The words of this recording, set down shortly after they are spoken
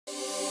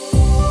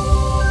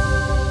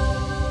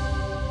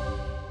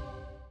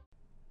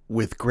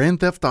With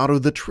Grand Theft Auto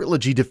The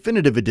Trilogy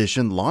Definitive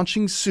Edition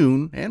launching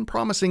soon and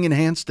promising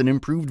enhanced and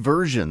improved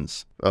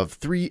versions of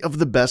 3 of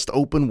the best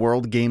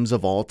open-world games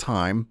of all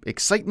time,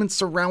 excitement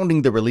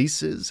surrounding the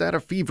release is at a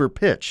fever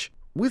pitch.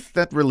 With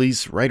that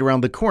release right around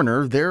the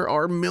corner, there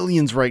are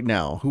millions right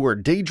now who are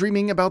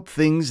daydreaming about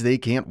things they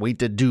can't wait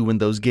to do in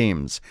those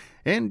games,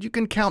 and you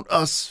can count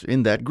us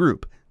in that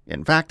group.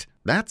 In fact,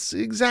 that's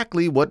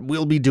exactly what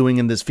we'll be doing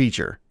in this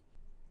feature.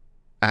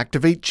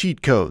 Activate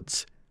cheat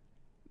codes.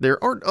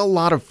 There aren't a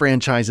lot of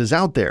franchises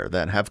out there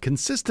that have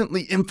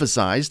consistently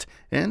emphasized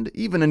and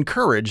even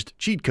encouraged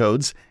cheat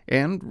codes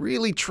and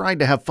really tried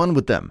to have fun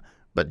with them,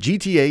 but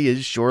GTA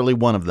is surely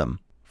one of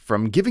them.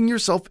 From giving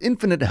yourself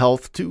infinite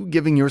health to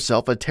giving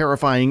yourself a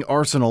terrifying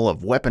arsenal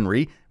of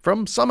weaponry,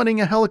 from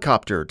summoning a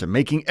helicopter to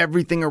making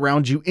everything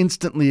around you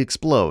instantly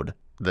explode,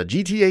 the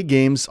GTA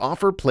games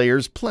offer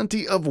players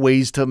plenty of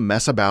ways to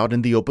mess about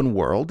in the open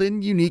world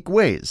in unique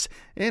ways,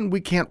 and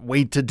we can't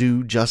wait to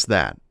do just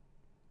that.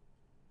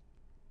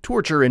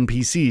 Torture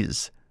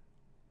NPCs.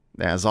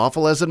 As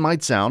awful as it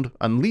might sound,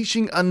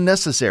 unleashing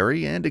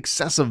unnecessary and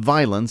excessive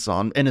violence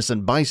on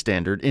innocent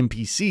bystander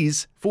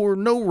NPCs for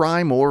no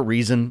rhyme or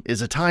reason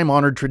is a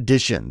time-honored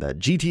tradition that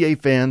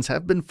GTA fans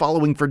have been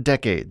following for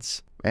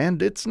decades,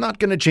 and it's not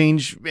going to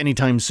change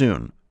anytime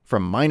soon.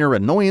 From minor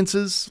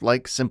annoyances,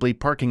 like simply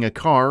parking a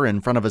car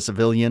in front of a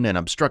civilian and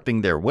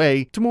obstructing their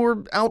way, to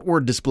more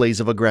outward displays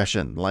of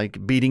aggression,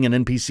 like beating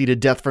an NPC to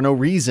death for no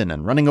reason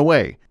and running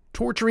away.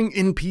 Torturing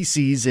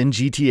NPCs in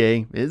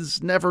GTA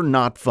is never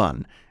not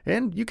fun,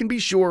 and you can be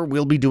sure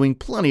we'll be doing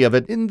plenty of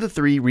it in the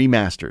 3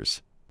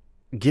 remasters.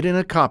 Get in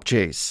a cop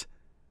chase.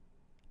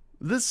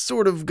 This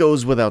sort of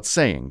goes without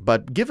saying,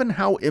 but given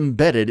how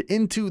embedded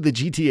into the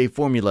GTA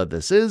formula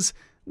this is,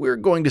 we're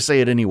going to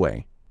say it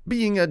anyway.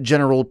 Being a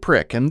general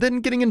prick and then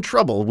getting in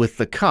trouble with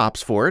the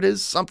cops for it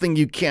is something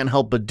you can't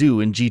help but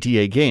do in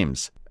GTA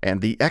games. And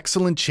the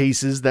excellent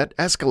chases that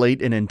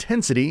escalate in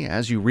intensity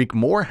as you wreak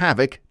more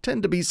havoc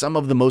tend to be some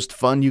of the most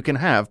fun you can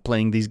have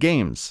playing these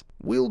games.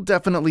 We'll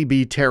definitely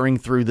be tearing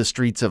through the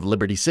streets of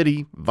Liberty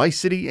City, Vice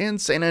City, and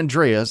San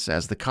Andreas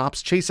as the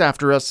cops chase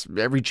after us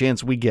every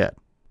chance we get.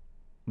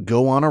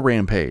 Go on a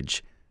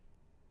rampage.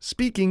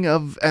 Speaking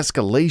of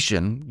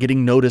escalation,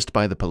 getting noticed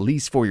by the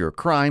police for your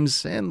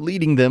crimes and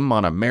leading them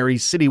on a merry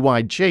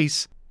citywide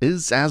chase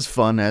is as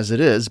fun as it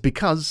is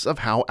because of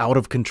how out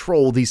of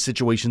control these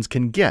situations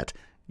can get.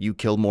 You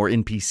kill more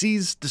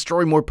NPCs,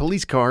 destroy more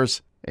police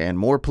cars, and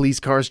more police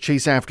cars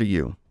chase after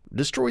you.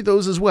 Destroy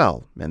those as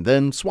well, and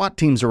then SWAT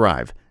teams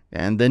arrive,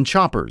 and then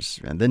choppers,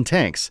 and then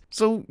tanks.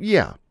 So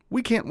yeah,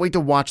 we can't wait to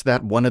watch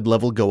that wanted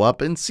level go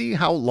up and see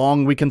how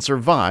long we can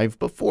survive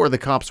before the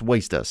cops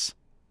waste us.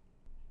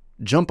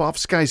 Jump off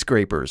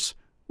skyscrapers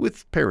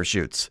with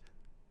parachutes.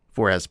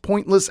 For as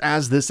pointless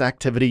as this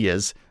activity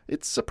is,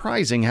 it's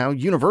surprising how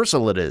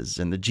universal it is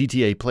in the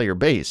GTA player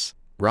base.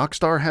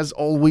 Rockstar has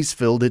always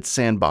filled its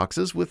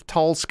sandboxes with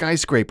tall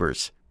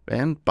skyscrapers,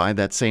 and by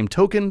that same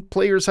token,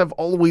 players have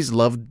always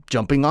loved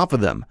jumping off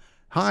of them.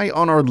 High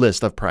on our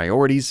list of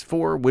priorities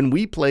for when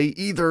we play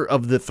either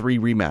of the 3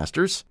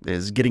 remasters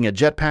is getting a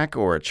jetpack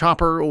or a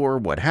chopper or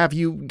what have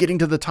you, getting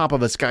to the top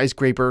of a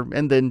skyscraper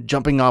and then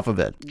jumping off of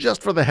it,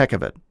 just for the heck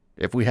of it.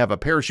 If we have a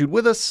parachute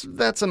with us,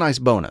 that's a nice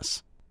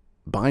bonus.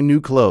 Buy new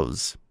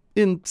clothes.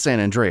 In San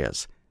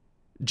Andreas.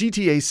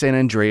 GTA San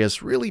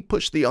Andreas really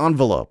pushed the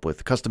envelope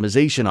with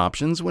customization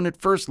options when it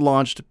first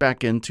launched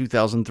back in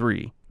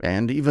 2003.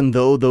 And even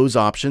though those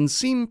options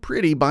seem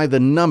pretty by the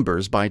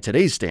numbers by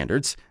today's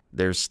standards,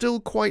 there's still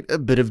quite a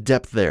bit of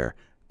depth there.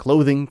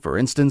 Clothing, for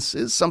instance,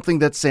 is something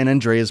that San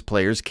Andreas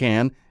players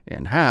can,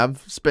 and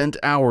have, spent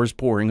hours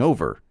poring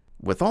over.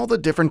 With all the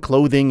different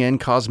clothing and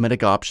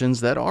cosmetic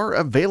options that are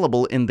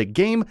available in the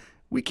game,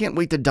 we can't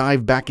wait to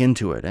dive back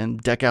into it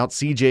and deck out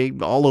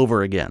CJ all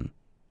over again.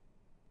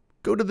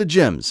 Go to the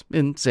gyms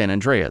in San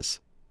Andreas.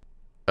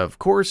 Of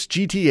course,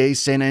 GTA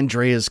San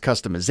Andreas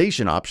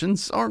customization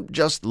options aren't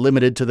just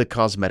limited to the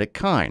cosmetic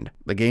kind.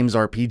 The game's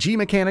RPG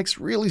mechanics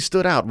really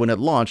stood out when it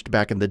launched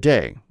back in the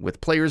day, with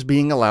players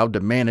being allowed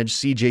to manage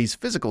CJ's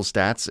physical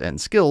stats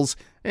and skills,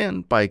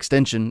 and by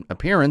extension,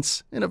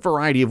 appearance, in a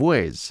variety of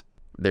ways.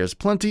 There's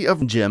plenty of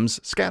gyms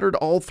scattered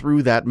all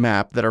through that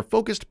map that are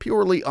focused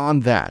purely on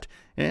that,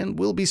 and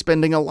we'll be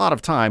spending a lot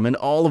of time in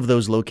all of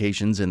those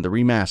locations in the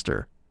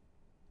remaster.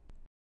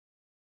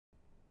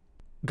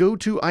 Go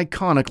to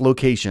iconic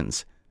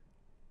locations.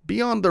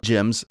 Beyond the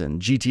gyms in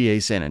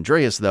GTA San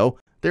Andreas, though,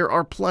 there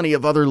are plenty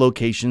of other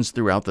locations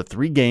throughout the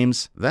 3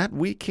 games that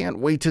we can't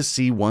wait to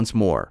see once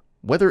more.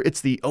 Whether it's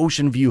the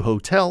Ocean View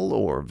Hotel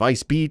or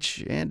Vice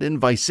Beach and in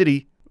Vice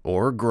City,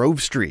 or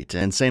Grove Street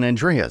in San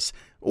Andreas,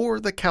 or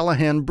the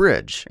Callahan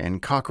Bridge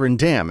and Cochrane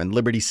Dam in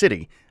Liberty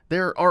City,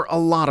 there are a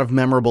lot of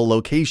memorable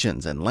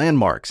locations and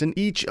landmarks in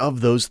each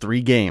of those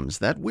 3 games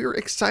that we're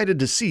excited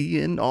to see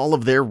in all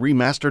of their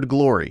remastered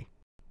glory.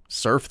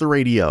 Surf the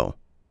radio.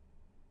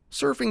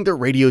 Surfing the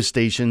radio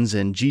stations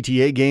in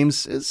GTA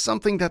games is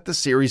something that the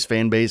series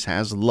fanbase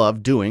has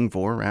loved doing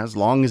for as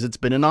long as it's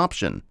been an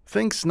option,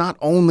 thanks not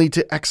only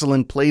to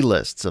excellent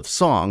playlists of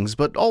songs,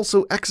 but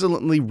also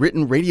excellently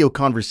written radio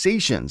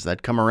conversations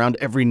that come around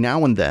every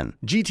now and then.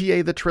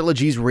 GTA the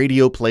Trilogy's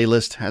radio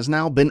playlist has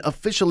now been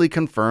officially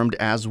confirmed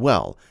as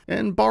well,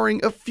 and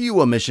barring a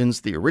few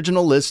omissions, the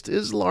original list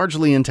is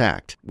largely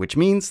intact, which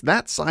means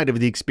that side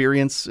of the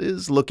experience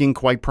is looking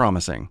quite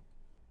promising.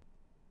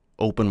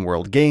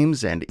 Open-world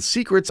games and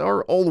secrets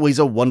are always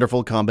a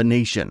wonderful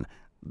combination.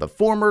 The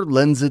former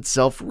lends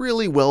itself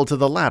really well to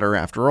the latter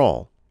after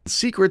all.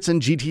 Secrets in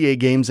GTA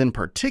games in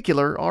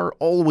particular are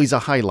always a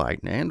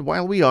highlight, and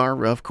while we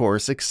are, of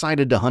course,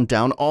 excited to hunt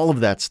down all of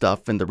that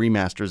stuff in the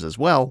remasters as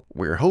well,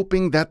 we're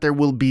hoping that there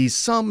will be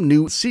some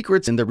new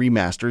secrets in the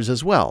remasters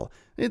as well.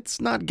 It's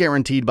not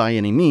guaranteed by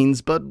any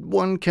means, but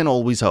one can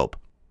always hope.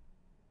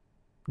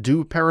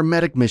 Do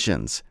paramedic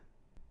missions.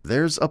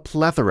 There's a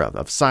plethora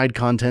of side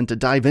content to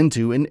dive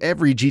into in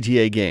every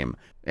GTA game,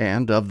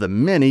 and of the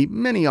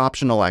many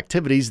optional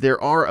activities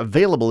there are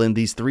available in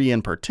these three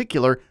in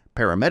particular,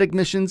 paramedic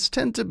missions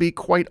tend to be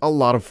quite a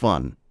lot of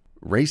fun.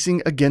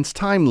 Racing against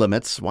time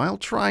limits while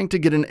trying to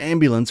get an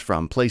ambulance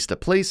from place to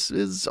place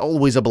is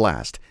always a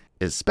blast,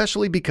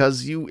 especially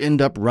because you end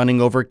up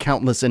running over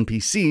countless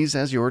NPCs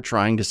as you're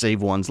trying to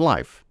save one's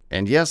life.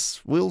 And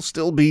yes, we'll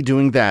still be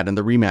doing that in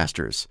the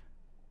remasters.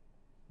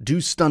 Do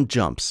stunt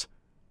jumps.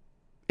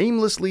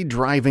 Aimlessly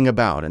driving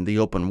about in the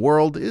open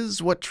world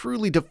is what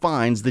truly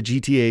defines the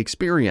GTA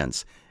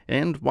experience,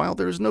 and while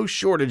there's no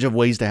shortage of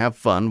ways to have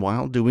fun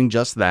while doing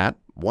just that,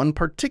 one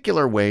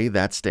particular way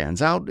that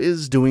stands out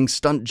is doing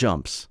stunt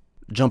jumps.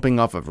 Jumping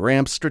off of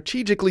ramps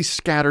strategically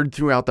scattered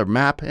throughout the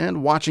map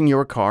and watching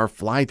your car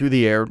fly through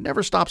the air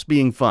never stops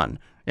being fun,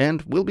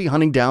 and we'll be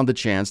hunting down the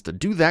chance to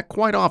do that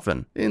quite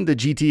often in the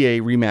GTA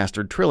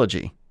Remastered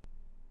trilogy.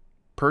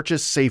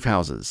 Purchase safe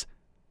houses.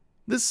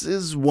 This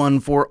is one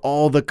for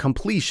all the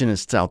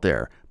completionists out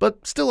there,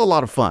 but still a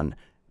lot of fun.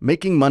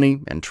 Making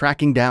money and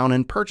tracking down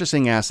and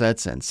purchasing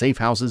assets and safe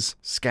houses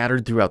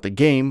scattered throughout the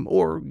game,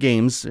 or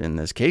games in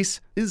this case,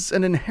 is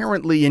an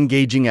inherently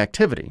engaging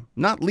activity,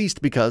 not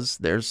least because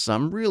there's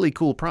some really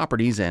cool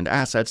properties and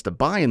assets to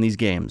buy in these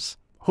games.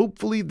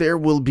 Hopefully there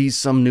will be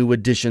some new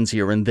additions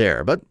here and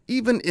there, but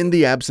even in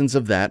the absence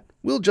of that,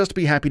 we'll just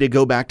be happy to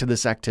go back to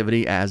this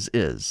activity as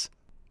is.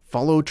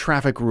 Follow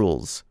traffic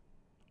rules.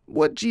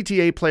 What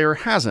GTA player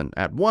hasn't,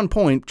 at one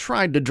point,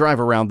 tried to drive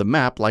around the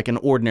map like an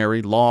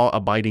ordinary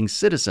law-abiding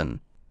citizen?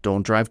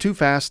 Don't drive too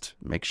fast,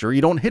 make sure you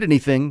don't hit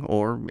anything,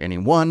 or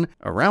anyone,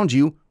 around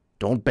you,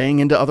 don't bang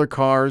into other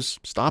cars,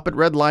 stop at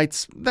red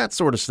lights, that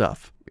sort of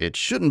stuff. It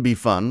shouldn't be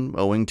fun,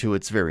 owing to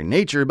its very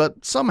nature,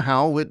 but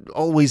somehow it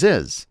always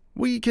is.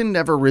 We can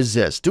never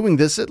resist doing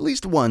this at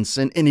least once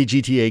in any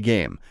GTA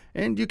game,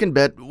 and you can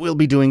bet we'll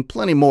be doing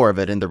plenty more of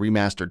it in the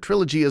Remastered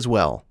trilogy as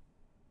well.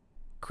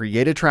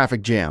 Create a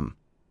traffic jam.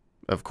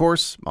 Of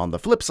course, on the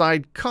flip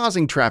side,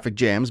 causing traffic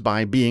jams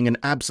by being an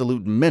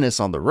absolute menace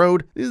on the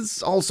road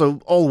is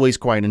also always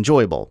quite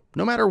enjoyable,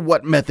 no matter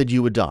what method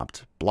you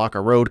adopt. Block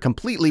a road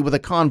completely with a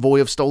convoy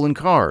of stolen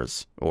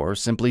cars, or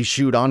simply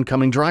shoot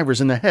oncoming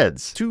drivers in the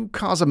heads to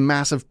cause a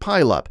massive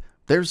pileup.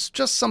 There's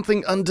just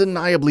something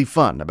undeniably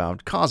fun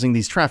about causing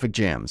these traffic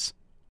jams.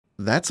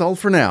 That's all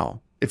for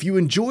now. If you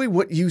enjoy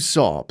what you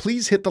saw,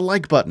 please hit the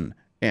like button.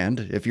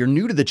 And if you're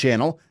new to the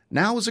channel,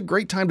 now is a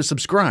great time to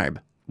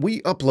subscribe.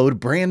 We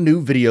upload brand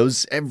new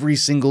videos every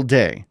single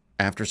day.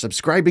 After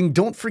subscribing,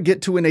 don't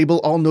forget to enable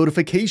all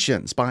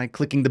notifications by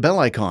clicking the bell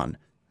icon.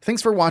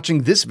 Thanks for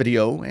watching this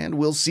video, and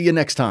we'll see you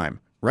next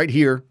time, right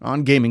here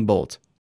on Gaming Bolt.